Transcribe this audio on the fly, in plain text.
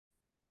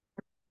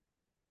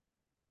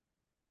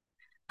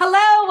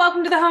Hello,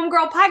 welcome to the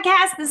Homegirl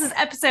Podcast. This is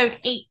episode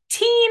 18.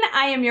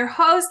 I am your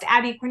host,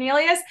 Abby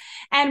Cornelius,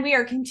 and we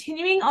are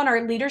continuing on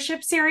our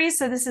leadership series.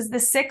 So, this is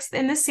the sixth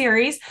in the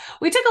series.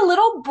 We took a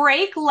little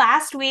break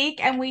last week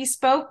and we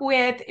spoke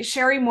with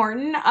Sherry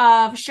Morton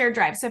of Shared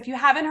Drive. So, if you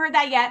haven't heard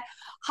that yet,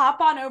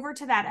 hop on over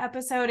to that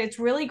episode. It's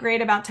really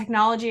great about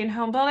technology and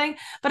home building,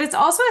 but it's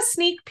also a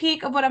sneak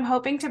peek of what I'm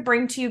hoping to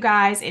bring to you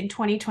guys in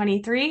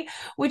 2023,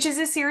 which is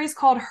a series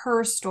called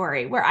Her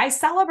Story, where I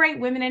celebrate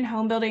women in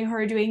home building who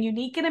are doing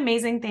unique and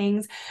amazing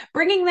things,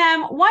 bringing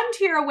them, one,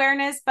 to your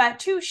awareness, but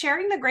two,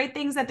 sharing the great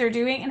things that they're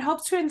doing in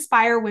hopes to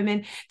inspire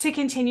women to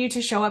continue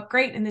to show up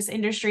great in this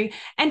industry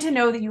and to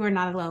know that you are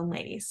not alone,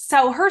 ladies.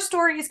 So Her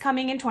Story is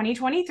coming in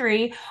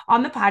 2023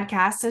 on the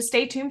podcast, so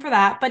stay tuned for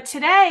that. But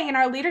today in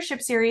our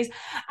leadership series,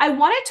 I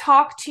want to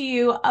talk to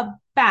you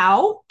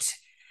about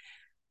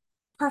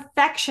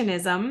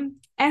perfectionism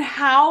and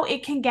how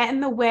it can get in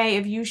the way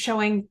of you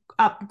showing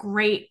up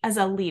great as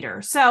a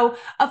leader. So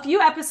a few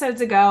episodes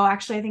ago,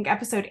 actually, I think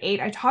episode 8,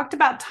 I talked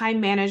about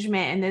time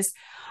management and this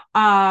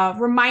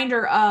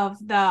reminder of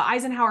the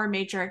Eisenhower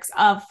matrix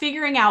of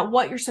figuring out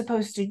what you're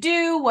supposed to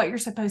do, what you're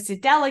supposed to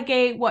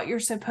delegate, what you're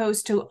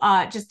supposed to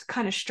just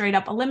kind of straight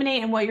up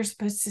eliminate, and what you're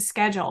supposed to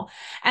schedule.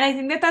 And I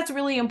think that that's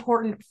really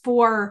important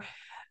for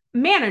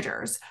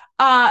managers,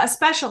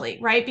 especially,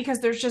 right? Because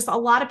there's just a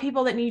lot of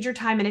people that need your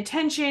time and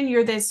attention.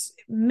 You're this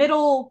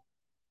middle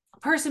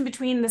person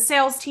between the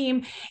sales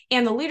team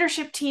and the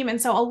leadership team. And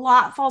so a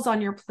lot falls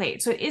on your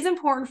plate. So it is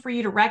important for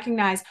you to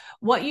recognize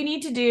what you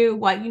need to do,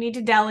 what you need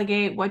to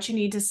delegate, what you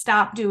need to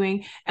stop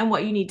doing, and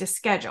what you need to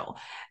schedule.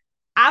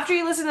 After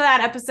you listen to that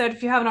episode,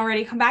 if you haven't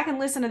already, come back and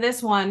listen to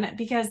this one,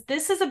 because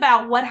this is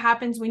about what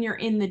happens when you're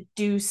in the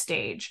do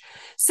stage.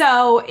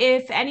 So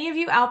if any of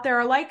you out there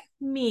are like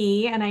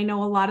me, and I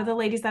know a lot of the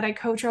ladies that I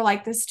coach are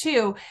like this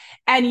too,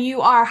 and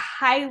you are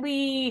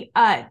highly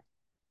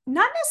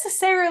not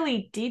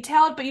necessarily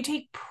detailed, but you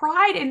take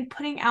pride in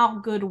putting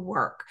out good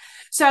work.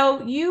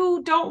 So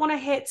you don't want to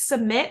hit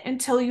submit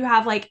until you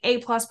have like A++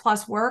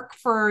 work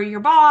for your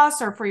boss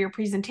or for your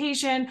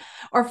presentation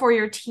or for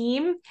your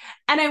team.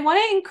 And I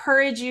want to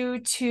encourage you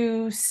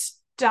to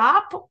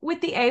stop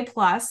with the A+.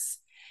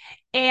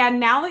 And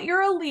now that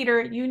you're a leader,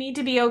 you need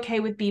to be okay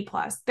with B+.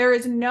 There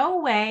is no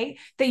way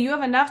that you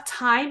have enough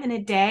time in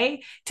a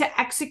day to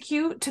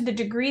execute to the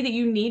degree that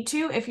you need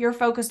to if you're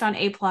focused on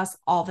A+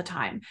 all the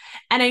time.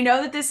 And I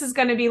know that this is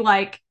going to be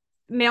like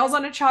nails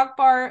on a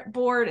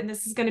chalkboard and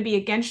this is going to be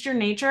against your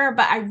nature,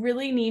 but I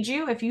really need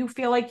you, if you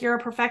feel like you're a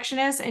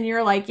perfectionist and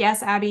you're like,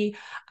 yes, Abby,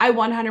 I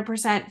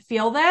 100%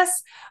 feel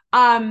this,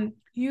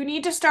 you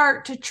need to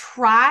start to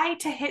try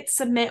to hit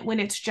submit when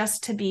it's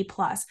just to B+.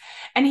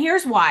 And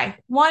here's why.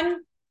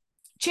 One,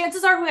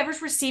 chances are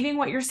whoever's receiving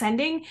what you're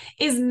sending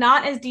is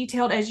not as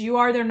detailed as you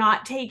are. They're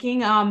not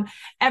taking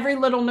every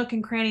little nook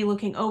and cranny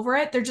looking over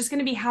it. They're just going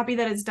to be happy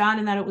that it's done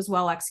and that it was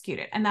well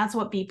executed. And that's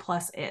what B+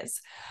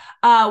 is.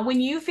 When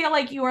you feel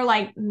like you are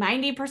like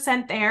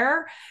 90%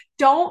 there,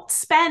 don't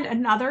spend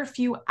another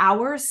few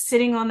hours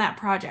sitting on that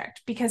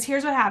project, because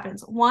here's what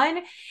happens.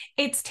 One,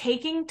 it's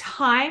taking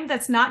time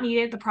that's not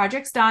needed. The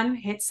project's done,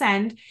 hit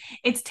send.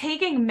 It's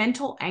taking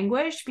mental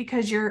anguish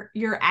because you're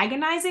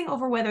agonizing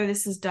over whether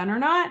this is done or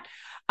not.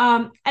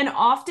 And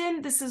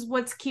often this is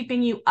what's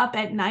keeping you up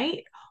at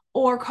night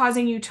or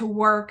causing you to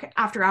work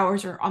after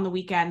hours or on the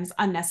weekends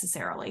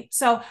unnecessarily.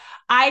 So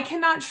I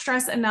cannot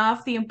stress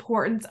enough the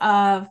importance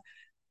of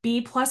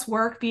B+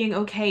 work being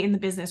okay in the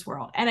business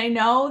world. And I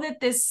know that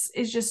this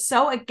is just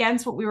so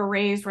against what we were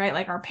raised, right?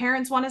 Like our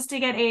parents want us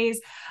to get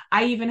A's.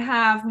 I even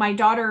have my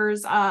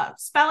daughter's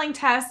spelling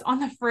test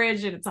on the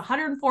fridge and it's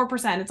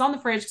 104%. It's on the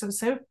fridge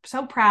because I'm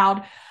so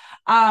proud.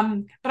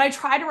 But I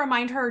try to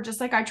remind her,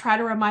 just like I try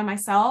to remind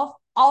myself,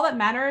 all that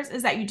matters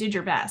is that you did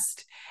your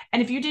best.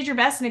 And if you did your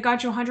best and it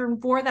got you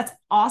 104, that's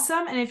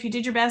awesome. And if you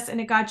did your best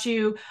and it got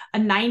you a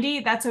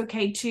 90, that's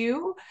okay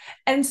too.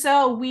 And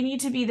so we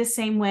need to be the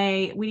same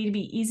way. We need to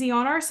be easy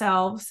on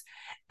ourselves.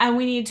 And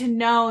we need to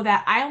know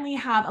that I only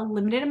have a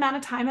limited amount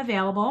of time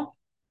available.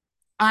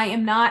 I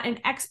am not an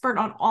expert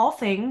on all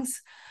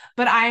things,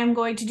 but I am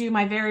going to do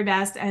my very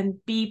best, and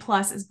B+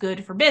 is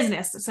good for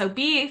business. So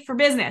B for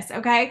business,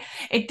 okay?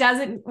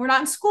 We're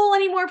not in school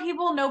anymore,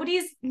 people.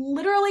 Nobody's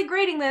literally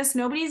grading this.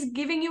 Nobody's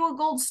giving you a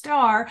gold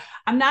star.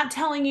 I'm not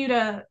telling you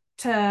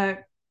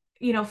to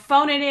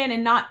phone it in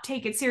and not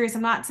take it serious.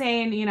 I'm not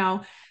saying,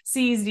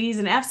 C's, D's,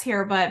 and F's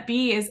here, but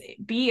B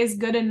is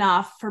good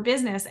enough for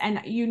business. And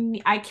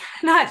I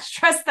cannot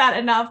stress that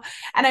enough.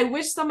 And I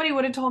wish somebody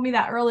would have told me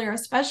that earlier,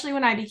 especially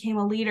when I became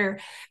a leader,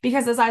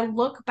 because as I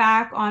look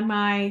back on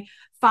my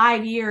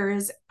 5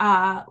 years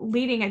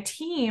leading a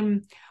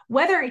team,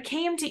 whether it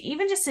came to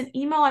even just an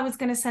email I was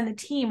going to send the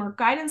team, or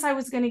guidance I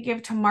was going to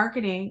give to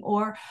marketing,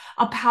 or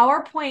a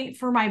PowerPoint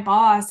for my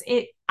boss,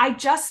 I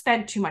just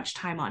spent too much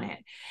time on it.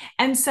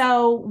 And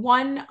so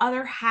one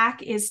other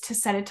hack is to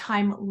set a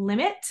time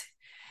limit.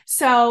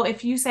 So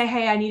if you say,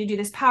 hey, I need to do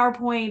this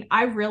PowerPoint,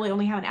 I really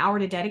only have an hour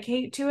to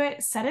dedicate to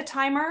it, set a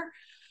timer,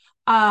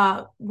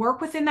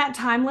 work within that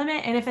time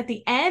limit. And if at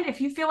the end,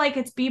 if you feel like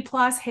it's B+,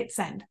 hit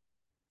send.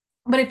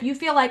 But if you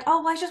feel like,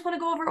 oh, well, I just want to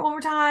go over it one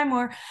more time,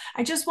 or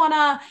I just want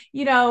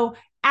to,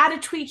 add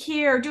a tweak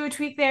here, do a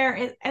tweak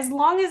there, as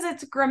long as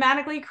it's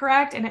grammatically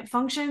correct and it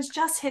functions,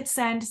 just hit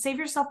send, save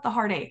yourself the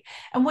heartache.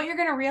 And what you're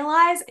going to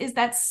realize is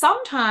that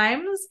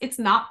sometimes it's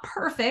not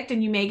perfect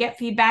and you may get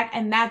feedback,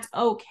 and that's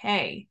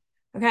okay.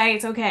 Okay,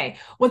 it's okay.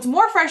 What's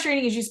more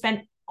frustrating is you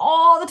spend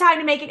all the time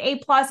to make it A+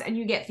 and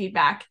you get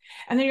feedback.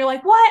 And then you're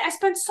like, what? I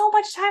spent so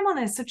much time on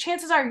this. So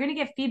chances are you're going to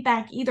get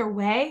feedback either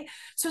way.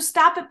 So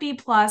stop at B+,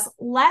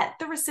 let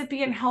the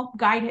recipient help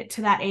guide it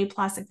to that A+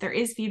 if there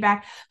is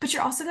feedback. But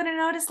you're also going to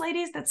notice,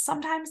 ladies, that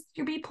sometimes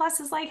your B+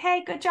 is like,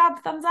 hey, good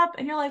job, thumbs up.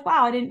 And you're like,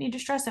 wow, I didn't need to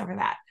stress over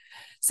that.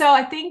 So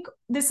I think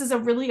this is a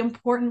really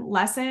important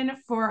lesson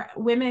for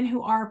women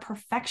who are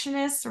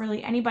perfectionists, or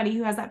really anybody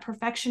who has that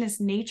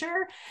perfectionist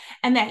nature,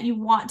 and that you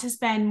want to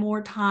spend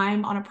more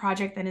time on a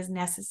project than is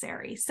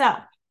necessary. So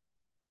I'm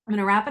going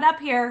to wrap it up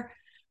here.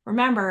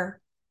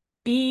 Remember,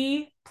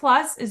 B+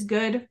 is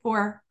good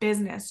for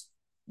business.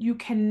 You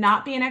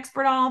cannot be an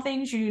expert on all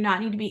things. You do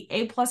not need to be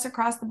A+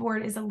 across the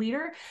board as a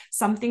leader.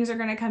 Some things are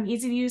going to come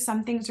easy to you.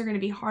 Some things are going to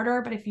be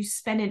harder. But if you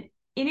spend an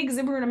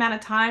inexorbitant amount of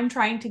time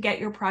trying to get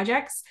your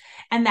projects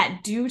and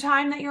that due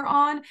time that you're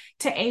on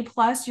to A+,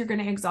 you're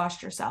going to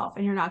exhaust yourself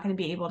and you're not going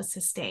to be able to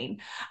sustain.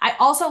 I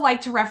also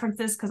like to reference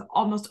this because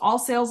almost all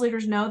sales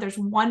leaders know there's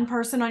one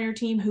person on your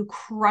team who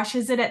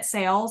crushes it at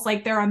sales.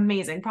 Like, they're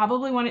amazing.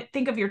 Probably want to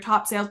think of your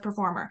top sales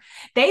performer.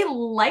 They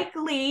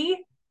likely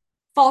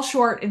fall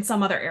short in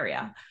some other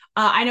area.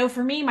 I know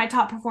for me, my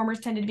top performers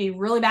tended to be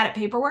really bad at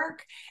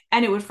paperwork,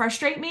 and it would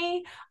frustrate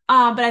me.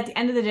 But at the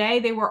end of the day,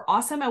 they were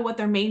awesome at what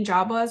their main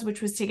job was,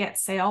 which was to get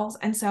sales.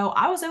 And so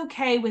I was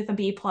okay with a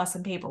B+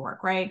 in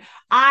paperwork, right?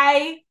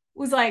 I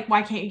was like,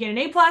 why can't you get an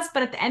A+?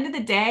 But at the end of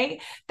the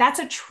day, that's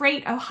a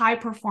trait of high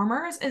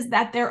performers, is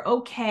that they're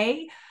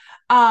okay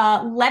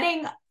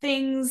letting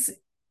things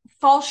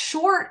fall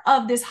short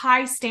of this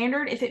high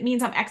standard if it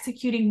means I'm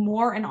executing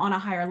more and on a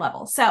higher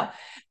level. So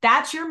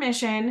that's your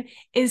mission,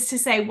 is to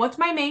say, what's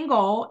my main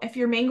goal? If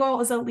your main goal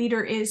as a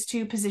leader is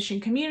to position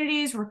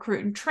communities,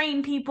 recruit and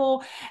train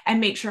people, and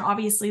make sure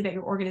obviously that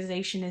your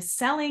organization is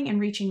selling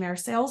and reaching their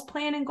sales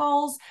plan and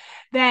goals,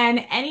 then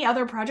any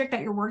other project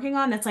that you're working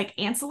on that's like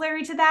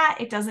ancillary to that,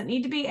 it doesn't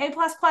need to be A++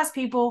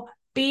 people.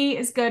 B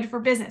is good for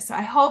business. So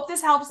I hope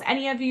this helps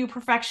any of you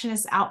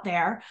perfectionists out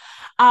there.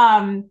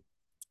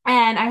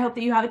 And I hope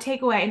that you have a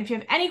takeaway. And if you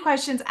have any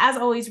questions, as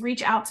always,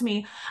 reach out to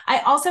me. I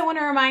also want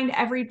to remind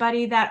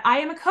everybody that I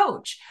am a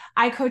coach.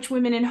 I coach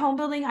women in home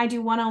building. I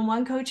do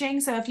one-on-one coaching.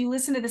 So if you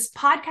listen to this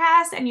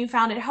podcast and you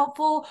found it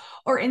helpful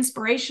or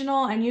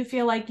inspirational, and you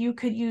feel like you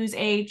could use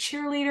a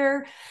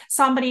cheerleader,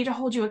 somebody to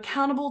hold you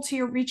accountable to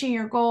your reaching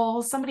your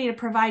goals, somebody to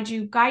provide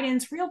you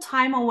guidance real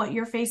time on what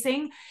you're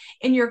facing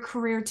in your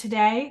career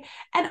today,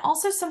 and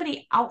also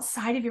somebody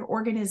outside of your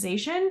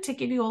organization to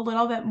give you a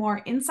little bit more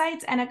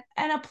insights and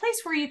a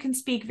place where you can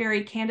speak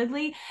very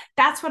candidly,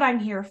 that's what I'm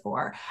here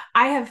for.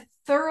 I have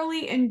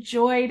thoroughly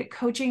enjoyed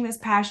coaching this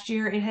past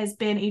year. It has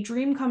been a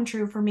dream come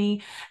true for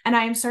me, and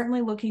I am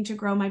certainly looking to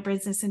grow my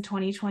business in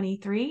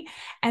 2023.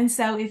 And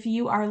so if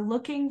you are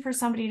looking for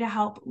somebody to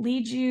help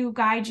lead you,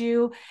 guide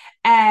you,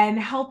 and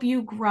help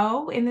you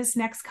grow in this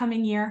next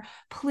coming year,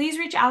 please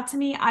reach out to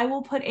me. I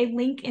will put a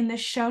link in the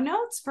show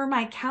notes for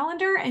my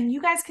calendar, and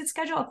you guys can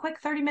schedule a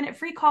quick 30-minute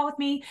free call with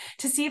me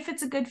to see if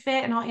it's a good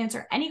fit, and I'll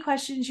answer any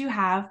questions you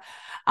have.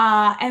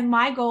 And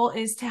my goal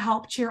is to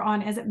help cheer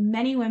on as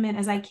many women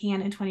as I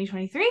can in 2023.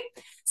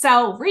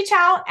 So reach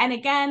out. And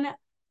again,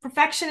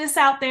 perfectionists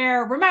out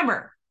there,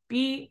 remember,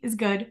 B is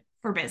good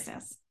for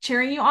business.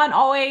 Cheering you on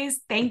always.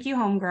 Thank you,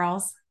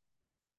 homegirls.